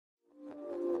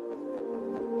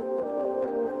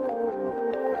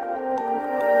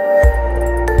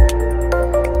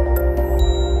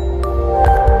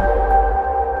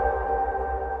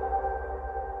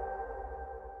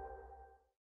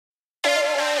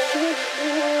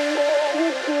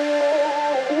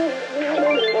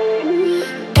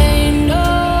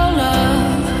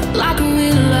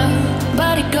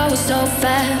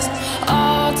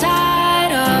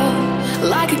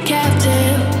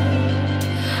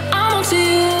to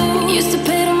you. Used to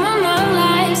pay to my mom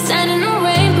life, standing a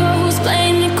rainbow, who's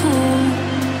playing it cool.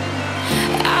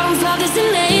 I don't felt this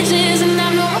in ages, and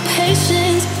I've no more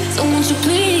patience. So won't you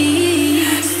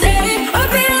please stay a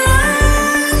bit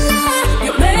longer?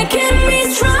 You're making me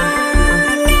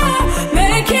stronger,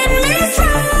 making me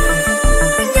stronger.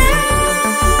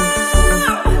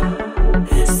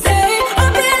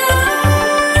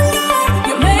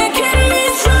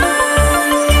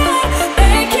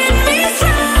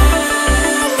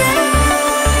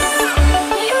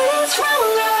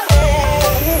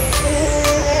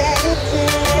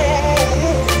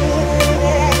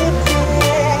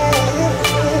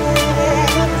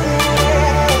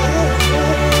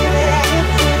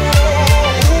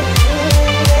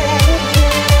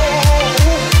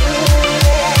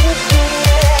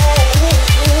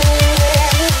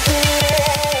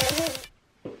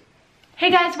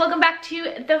 Welcome back to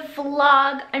the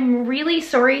vlog. I'm really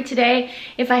sorry today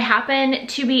if I happen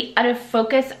to be out of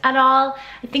focus at all.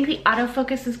 I think the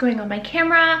autofocus is going on my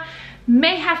camera.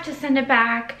 May have to send it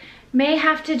back. May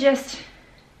have to just,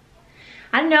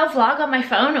 I don't know, vlog on my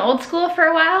phone, old school for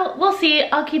a while. We'll see.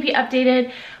 I'll keep you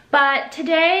updated. But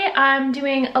today I'm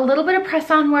doing a little bit of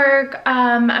press-on work.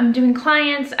 I'm doing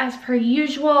clients as per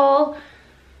usual.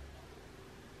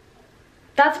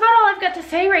 That's about all I've got to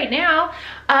say right now.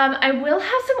 I will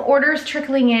have some orders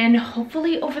trickling in,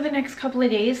 hopefully over the next couple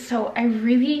of days. So I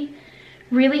really,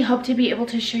 really hope to be able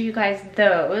to show you guys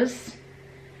those.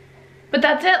 But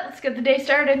that's it. Let's get the day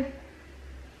started.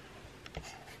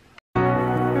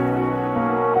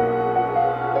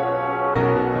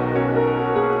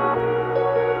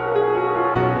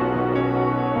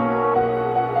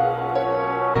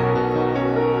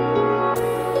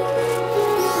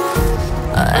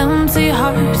 Empty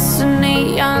hearts and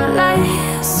neon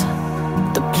lights,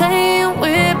 they're playing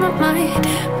with my mind.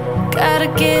 Gotta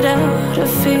get out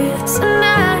of here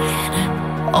tonight.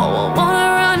 Oh, I wanna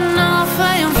run off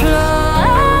and fly.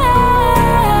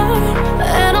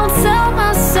 And I'll tell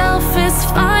myself it's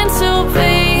fine to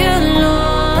be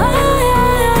alone,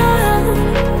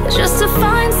 just to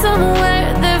find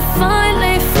somewhere that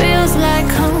finally feels like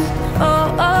home.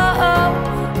 Oh, oh, oh.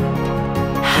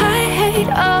 I hate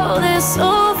all this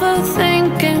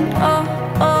overthinking, oh,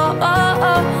 oh, oh,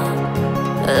 oh.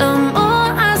 The more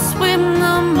I swim,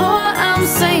 the more I'm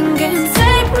sinking.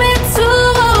 Take me to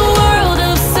a world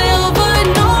of silver,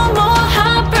 no more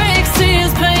heartbreaks,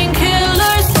 tears,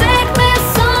 painkillers. Take me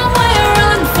somewhere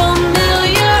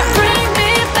unfamiliar, bring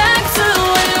me back to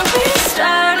where we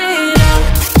started out.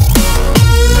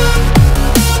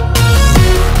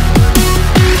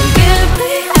 Get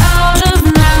me out of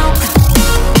now.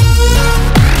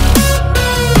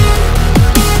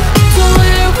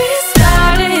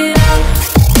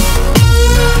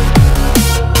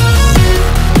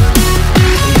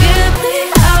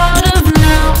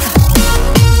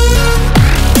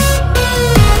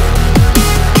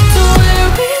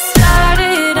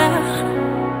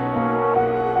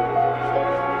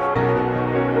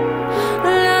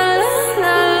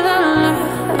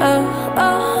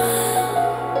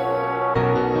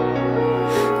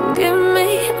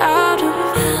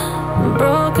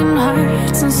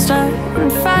 And starting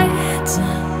fights,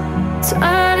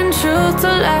 turning truth to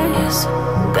lies.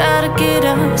 Gotta get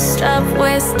up, stop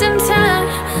wasting time.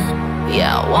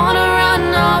 Yeah, I wanna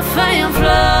run off and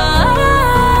fly.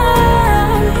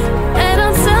 And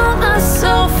I'll tell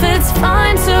myself it's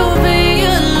fine to be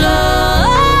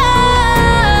alone,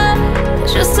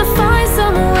 just to find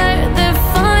somewhere that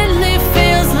finally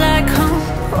feels like home.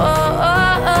 Oh,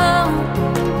 oh, oh.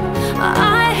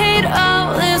 I hate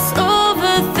all this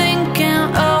overthinking.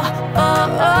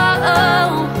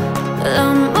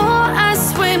 The more I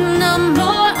swim, the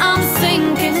more I'm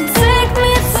sinking. Take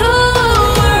me to a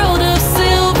world of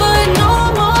silver, no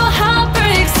more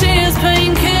heartbreaks, tears.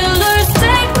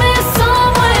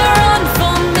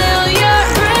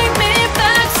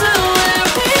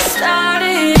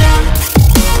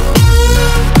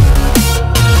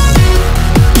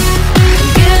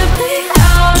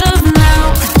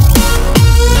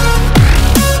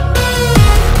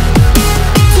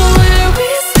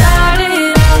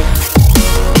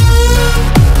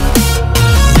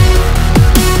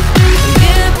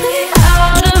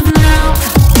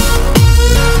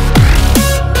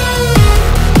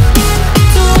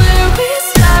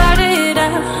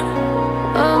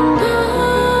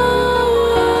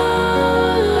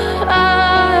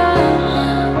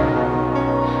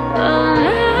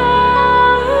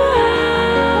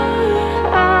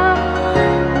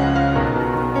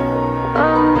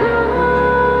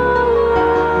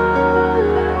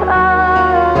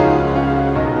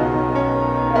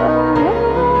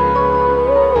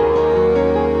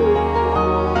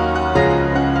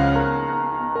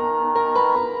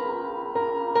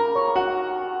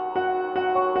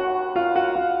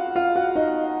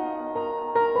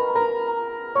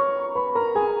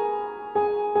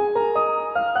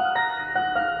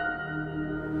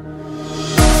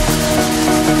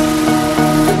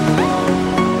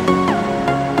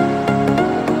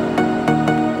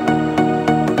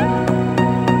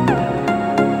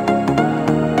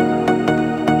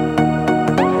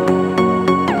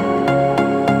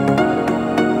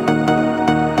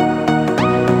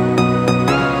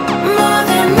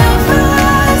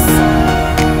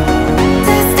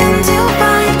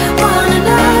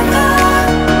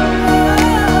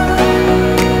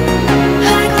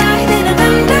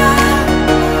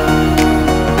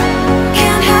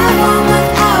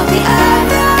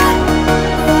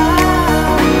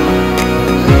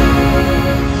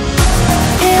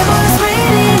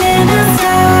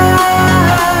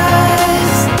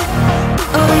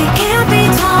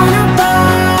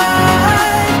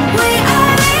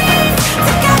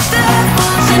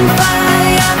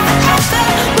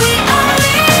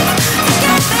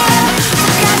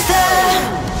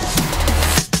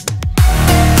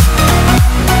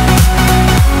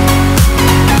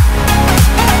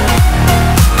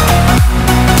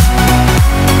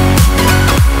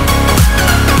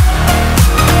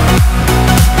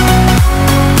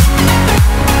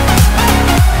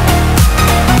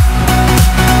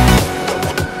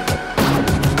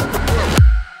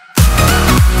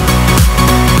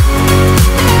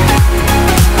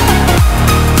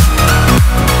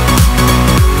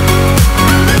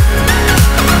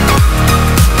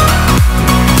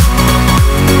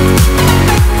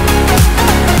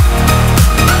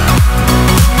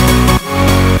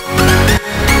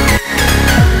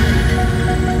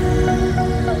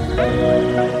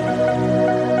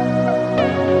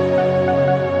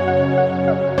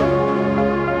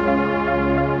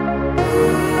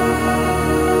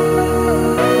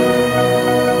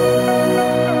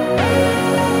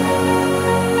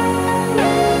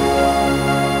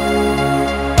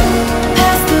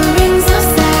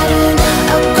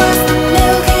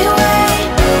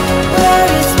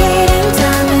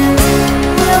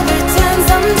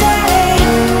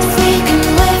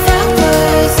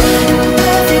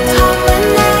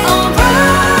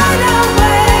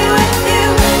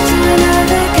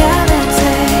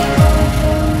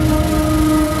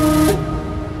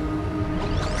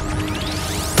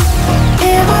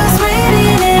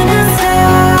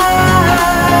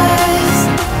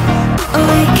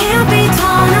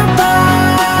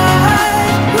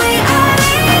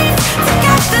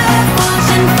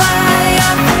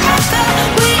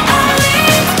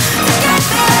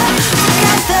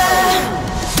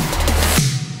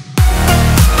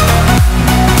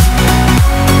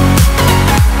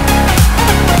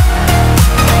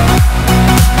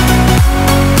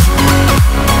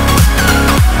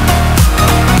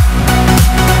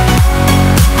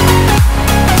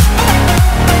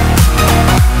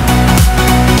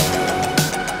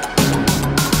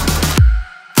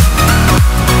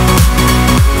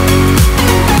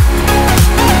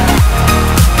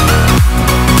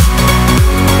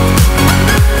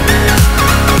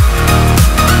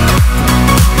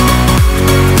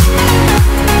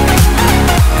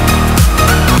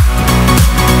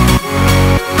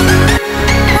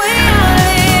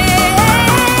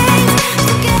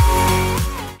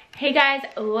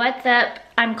 what's up?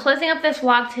 I'm closing up this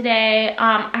vlog today.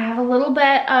 I have a little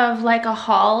bit of like a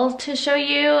haul to show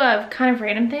you of kind of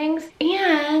random things.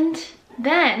 And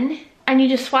then I need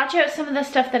to swatch out some of the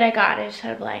stuff that I got. I just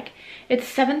had a blank. It's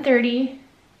 7:30,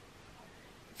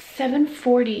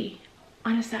 7:40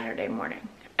 on a Saturday morning.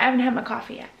 I haven't had my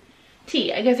coffee yet.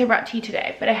 Tea, I guess I brought tea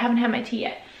today, but I haven't had my tea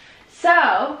yet.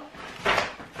 So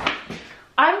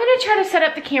I'm gonna try to set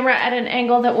up the camera at an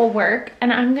angle that will work,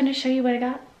 and I'm gonna show you what I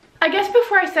got. I guess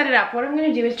before I set it up, what I'm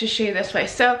gonna do is just show you this way.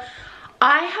 So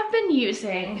I have been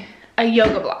using a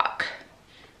yoga block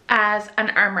as an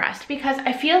armrest because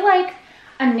I feel like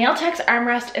a nail tech's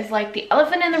armrest is like the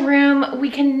elephant in the room. We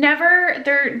can never,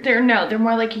 they're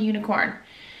more like a unicorn.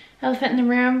 Elephant in the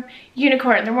room,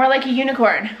 unicorn, they're more like a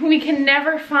unicorn. We can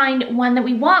never find one that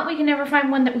we want. We can never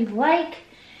find one that we like.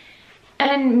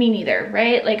 And me neither,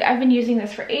 right? Like I've been using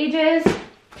this for ages.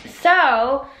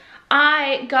 So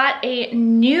I got a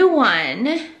new one.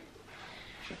 Let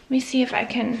me see if I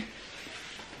can.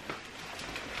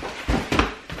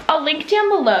 I'll link down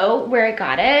below where I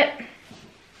got it.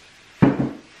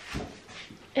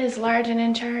 Is large and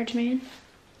in charge, man.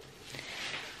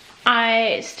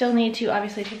 I still need to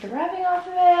obviously take the wrapping off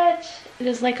of it. It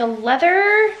is like a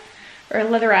leather or a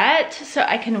leatherette, so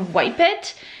I can wipe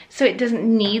it so it doesn't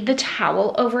need the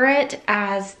towel over it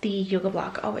as the yoga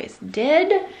block always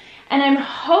did. And I'm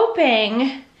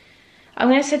hoping, I'm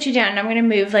gonna set you down and I'm gonna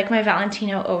move like my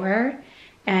Valentino over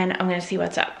and I'm gonna see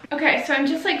what's up. Okay, so I'm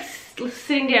just like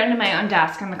sitting down to my own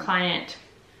desk on the client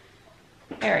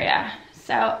area.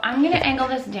 So I'm gonna angle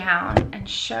this down and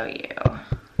show you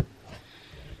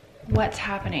what's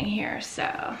happening here.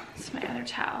 So it's my other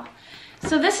towel.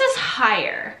 So this is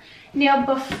higher. Now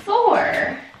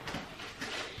before,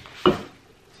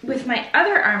 with my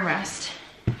other armrest,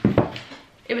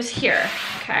 it was here,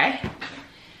 okay?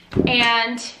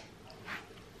 And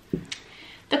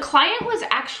the client was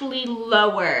actually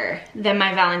lower than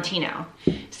my Valentino.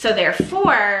 So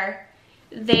therefore,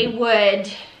 they would,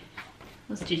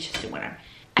 let's do just one arm.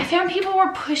 I found people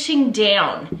were pushing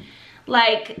down.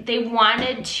 Like they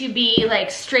wanted to be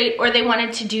like straight or they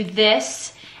wanted to do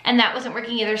this and that wasn't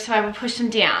working either, so I would push them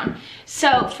down.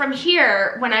 So from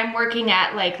here, when I'm working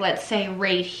at like, let's say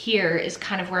right here is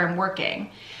kind of where I'm working.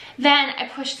 Then I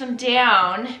push them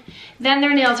down, then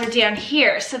their nails are down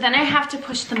here. So then I have to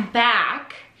push them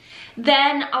back.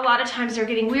 Then a lot of times they're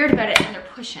getting weird about it and they're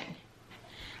pushing.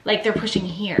 Like they're pushing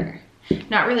here.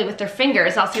 Not really with their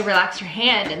fingers. I'll say relax your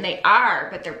hand and they are,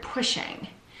 but they're pushing.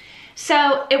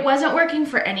 So it wasn't working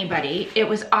for anybody. It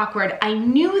was awkward. I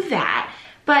knew that,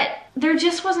 but there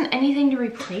just wasn't anything to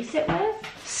replace it with.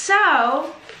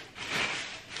 So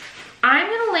I'm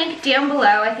gonna link down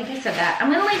below, I think I said that.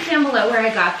 I'm gonna link down below where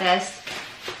I got this,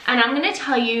 and I'm gonna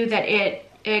tell you that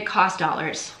it cost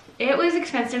dollars. It was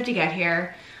expensive to get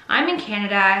here. I'm in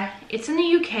Canada, it's in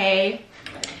the UK,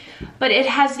 but it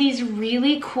has these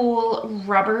really cool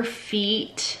rubber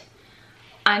feet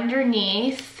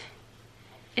underneath.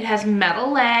 It has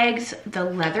metal legs, the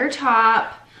leather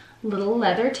top, little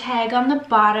leather tag on the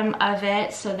bottom of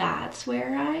it, so that's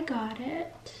where I got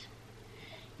it.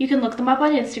 You can look them up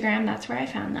on Instagram, that's where I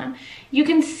found them. You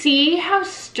can see how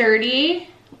sturdy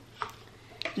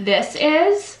this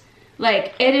is.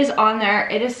 Like, it is on there,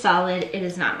 it is solid, it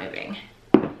is not moving.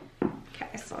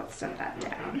 Okay, so let's set that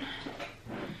down.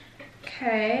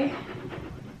 Okay.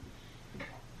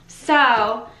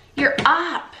 So, you're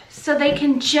up, so they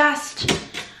can just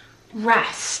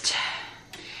rest.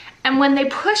 And when they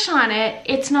push on it,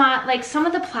 it's not like some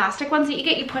of the plastic ones that you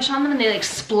get, you push on them and they like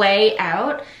splay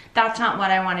out. That's not what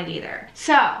I wanted either.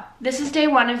 So this is day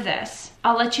one of this.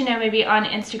 I'll let you know maybe on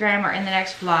Instagram or in the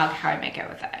next vlog how I make out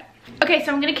with it. Okay,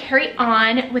 so I'm gonna carry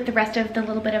on with the rest of the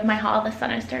little bit of my haul. The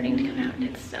sun is starting to come out and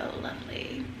it's so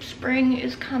lovely. Spring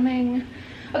is coming.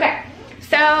 Okay,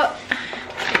 so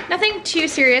nothing too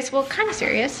serious, well, kind of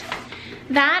serious.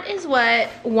 That is what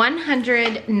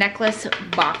 100 necklace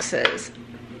boxes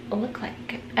look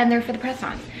like, and they're for the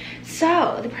press-ons.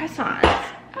 So the press-ons,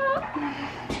 oh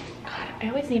God, I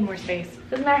always need more space.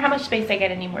 Doesn't matter how much space I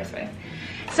get, I need more space.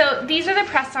 So these are the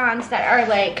press-ons that are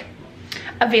like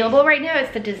available right now.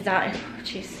 It's the design, oh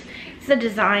jeez, it's the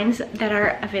designs that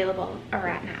are available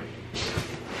right now.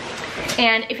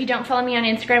 And if you don't follow me on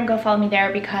Instagram, go follow me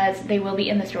there because they will be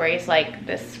in the stories like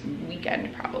this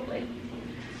weekend probably.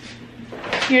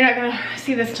 You're not gonna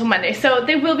see this till Monday, so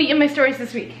they will be in my stories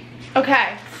this week.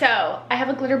 Okay, so I have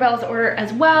a Glitterbels order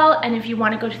as well, and if you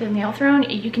want to go to the Nail Throne,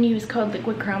 you can use code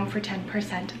LiquidChrome for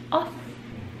 10% off.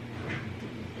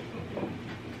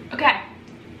 Okay.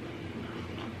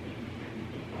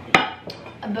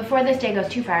 Before this day goes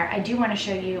too far, I do want to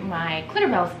show you my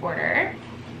Glitterbels order.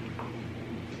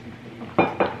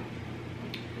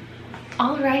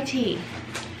 Alrighty,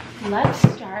 let's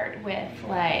start with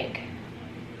like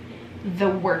the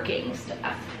working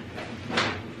stuff.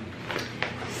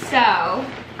 So, I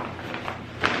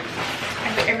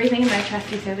put everything in my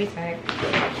trusty Sobeys bag.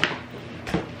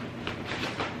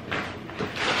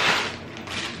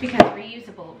 Because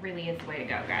reusable really is the way to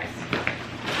go, guys.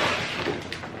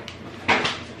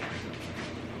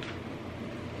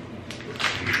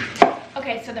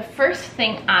 Okay, so the first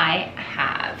thing I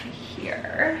have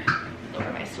here,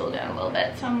 lower my stool down a little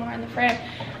bit so I'm more in the frame.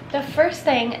 The first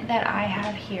thing that I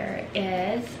have here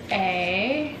is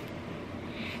a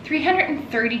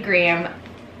 330 gram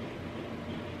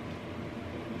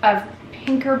of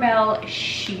Tinkerbell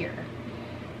sheer.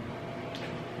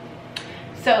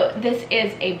 So this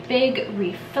is a big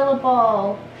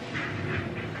refillable,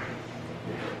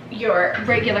 your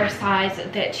regular size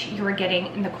that you're getting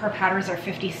in the core powders are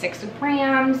 56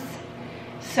 grams.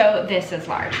 So this is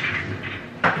large.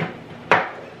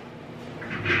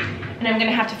 And I'm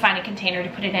gonna have to find a container to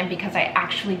put it in because I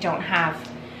actually don't have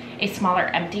a smaller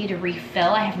empty to refill.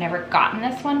 I have never gotten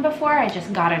this one before. I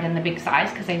just got it in the big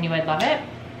size because I knew I'd love it.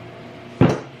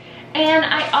 And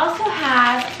I also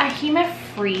have a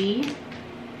HEMA-free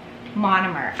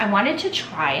monomer. I wanted to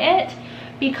try it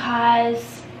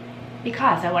because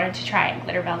I wanted to try it.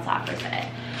 Glitterbels offers it.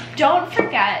 Don't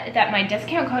forget that my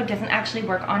discount code doesn't actually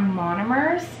work on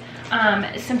monomers,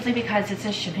 simply because it's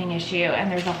a shipping issue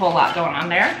and there's a whole lot going on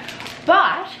there.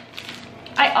 But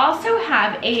I also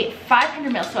have a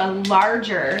 500 ml, so a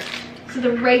larger, so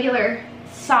the regular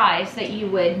size that you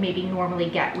would maybe normally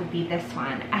get would be this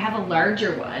one. I have a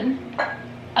larger one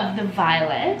of the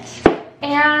violet,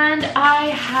 and I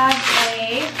have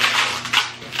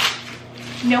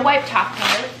a no wipe top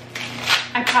coat.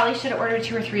 I probably should have ordered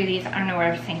 2 or 3 of these. I don't know what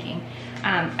I was thinking.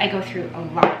 I go through a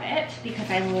lot of it because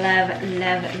I love,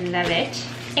 love, love it.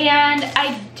 And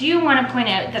I do want to point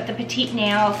out that the Petite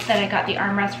Nails that I got the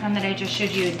armrest from that I just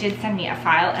showed you did send me a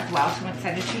file as well, so I'm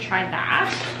excited to try that.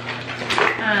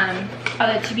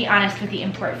 Although to be honest, with the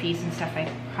import fees and stuff, I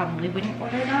probably wouldn't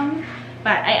order them.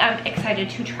 But I am excited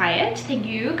to try it. Thank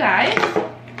you guys.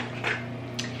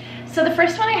 So the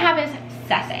first one I have is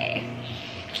Sese.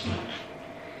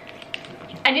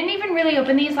 I didn't even really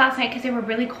open these last night because they were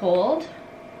really cold.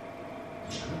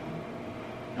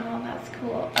 Oh, that's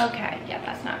cool. Okay, yeah,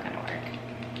 that's not gonna work.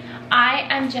 I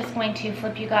am just going to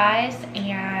flip you guys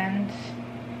and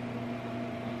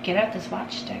get out the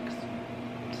swatch sticks.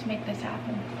 Let's make this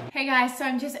happen. Hey guys, so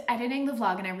I'm just editing the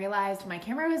vlog and I realized my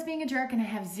camera was being a jerk and I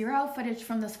have 0 footage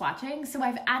from the swatching. So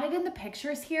I've added in the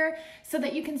pictures here so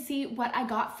that you can see what I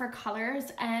got for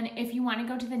colors. And if you want to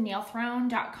go to the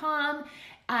nailthrone.com,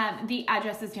 the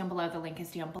address is down below, the link is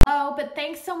down below. But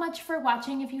thanks so much for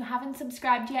watching. If you haven't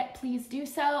subscribed yet, please do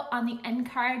so. On the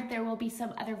end card, there will be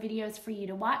some other videos for you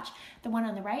to watch. The one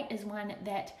on the right is one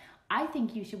that I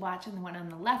think you should watch, and the one on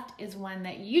the left is one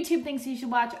that YouTube thinks you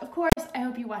should watch. Of course, I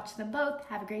hope you watch them both.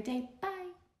 Have a great day. Bye.